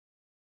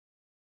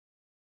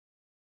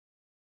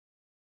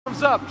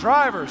points up.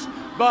 Drivers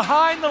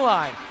behind the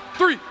line.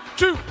 3,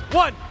 2,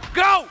 1,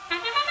 go!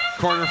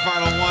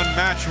 Quarterfinal 1,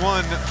 match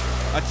 1,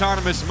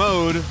 autonomous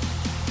mode.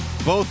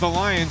 Both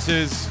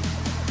alliances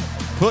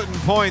putting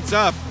points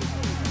up.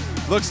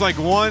 Looks like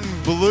one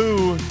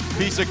blue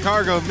piece of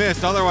cargo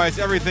missed, otherwise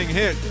everything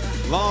hit.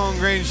 Long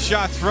range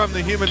shots from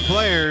the human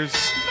players.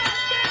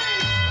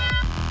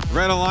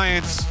 Red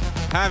Alliance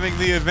having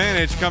the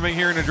advantage coming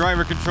here in a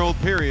driver controlled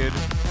period.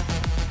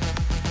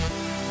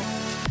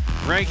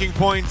 Ranking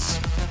points,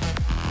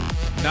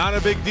 not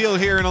a big deal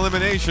here in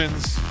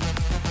eliminations.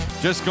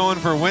 Just going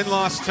for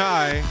win-loss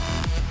tie.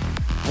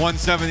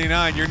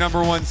 179, your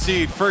 #1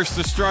 seed, first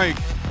to strike.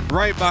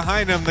 Right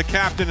behind him, the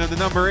captain of the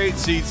 #8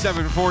 seed,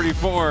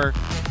 744.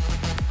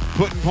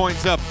 Putting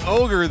points up.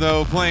 Ogre,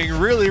 though, playing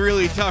really,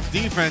 really tough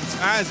defense,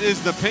 as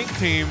is the pink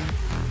team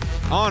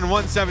on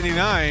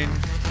 179.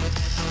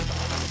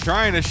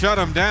 Trying to shut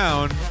him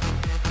down.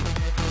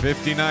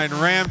 59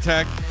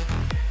 Ramtech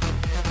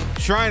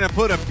trying to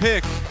put a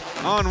pick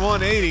on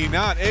 180,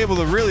 not able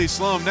to really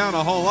slow him down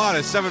a whole lot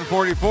as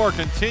 744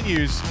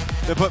 continues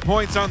to put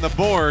points on the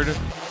board.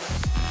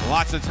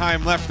 Lots of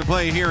time left to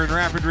play here in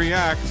Rapid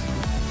React.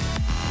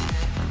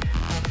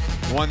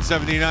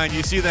 179,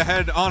 you see the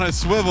head on a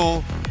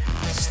swivel,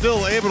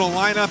 still able to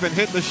line up and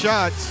hit the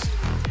shots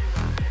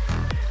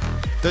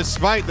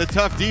despite the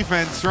tough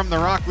defense from the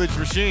Rockledge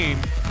machine.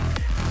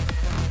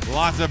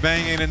 Lots of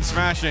banging and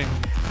smashing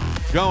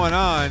going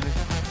on.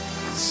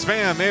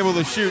 Spam able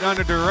to shoot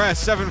under duress.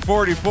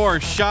 744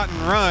 shot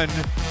and run.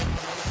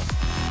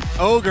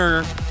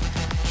 Ogre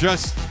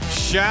just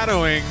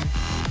shadowing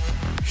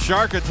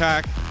Shark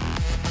Attack,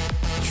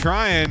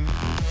 trying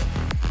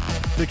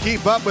to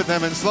keep up with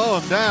them and slow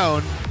him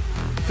down.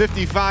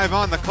 55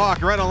 on the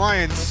clock. Red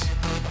Alliance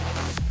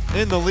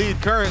in the lead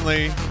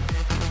currently.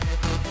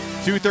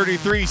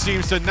 233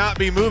 seems to not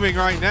be moving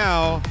right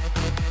now.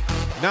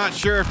 Not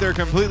sure if they're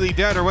completely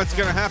dead or what's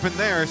going to happen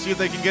there. See if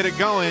they can get it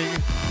going.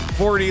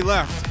 40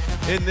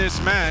 left in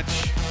this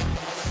match.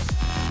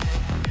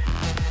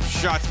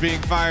 Shots being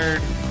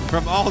fired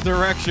from all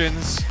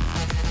directions.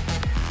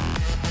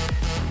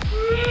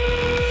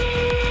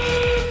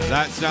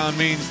 That sound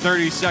means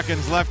 30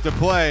 seconds left to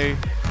play.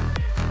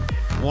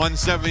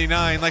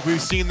 179, like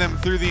we've seen them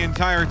through the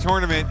entire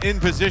tournament, in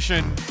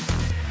position.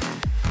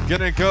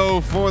 Gonna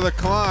go for the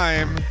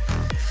climb.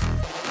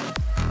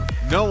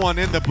 No one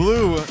in the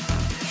blue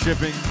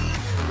shipping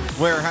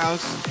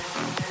warehouse.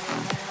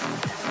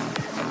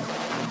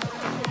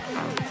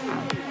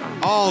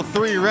 All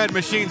three red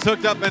machines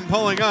hooked up and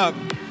pulling up.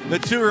 The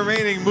two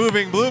remaining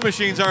moving blue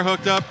machines are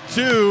hooked up.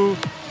 2,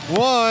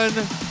 1.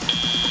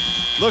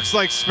 Looks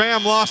like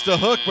Spam lost a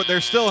hook, but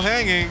they're still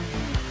hanging.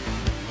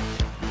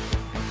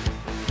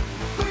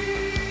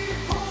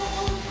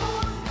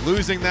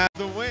 Losing that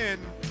the win.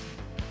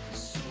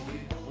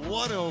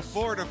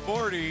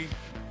 104-40.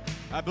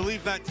 I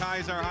believe that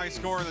ties our high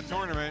score in the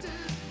tournament.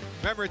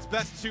 Remember, it's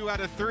best 2 out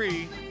of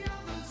 3.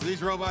 So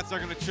these robots are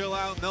going to chill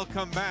out and they'll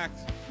come back.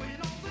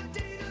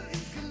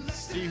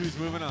 See who's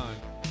moving on.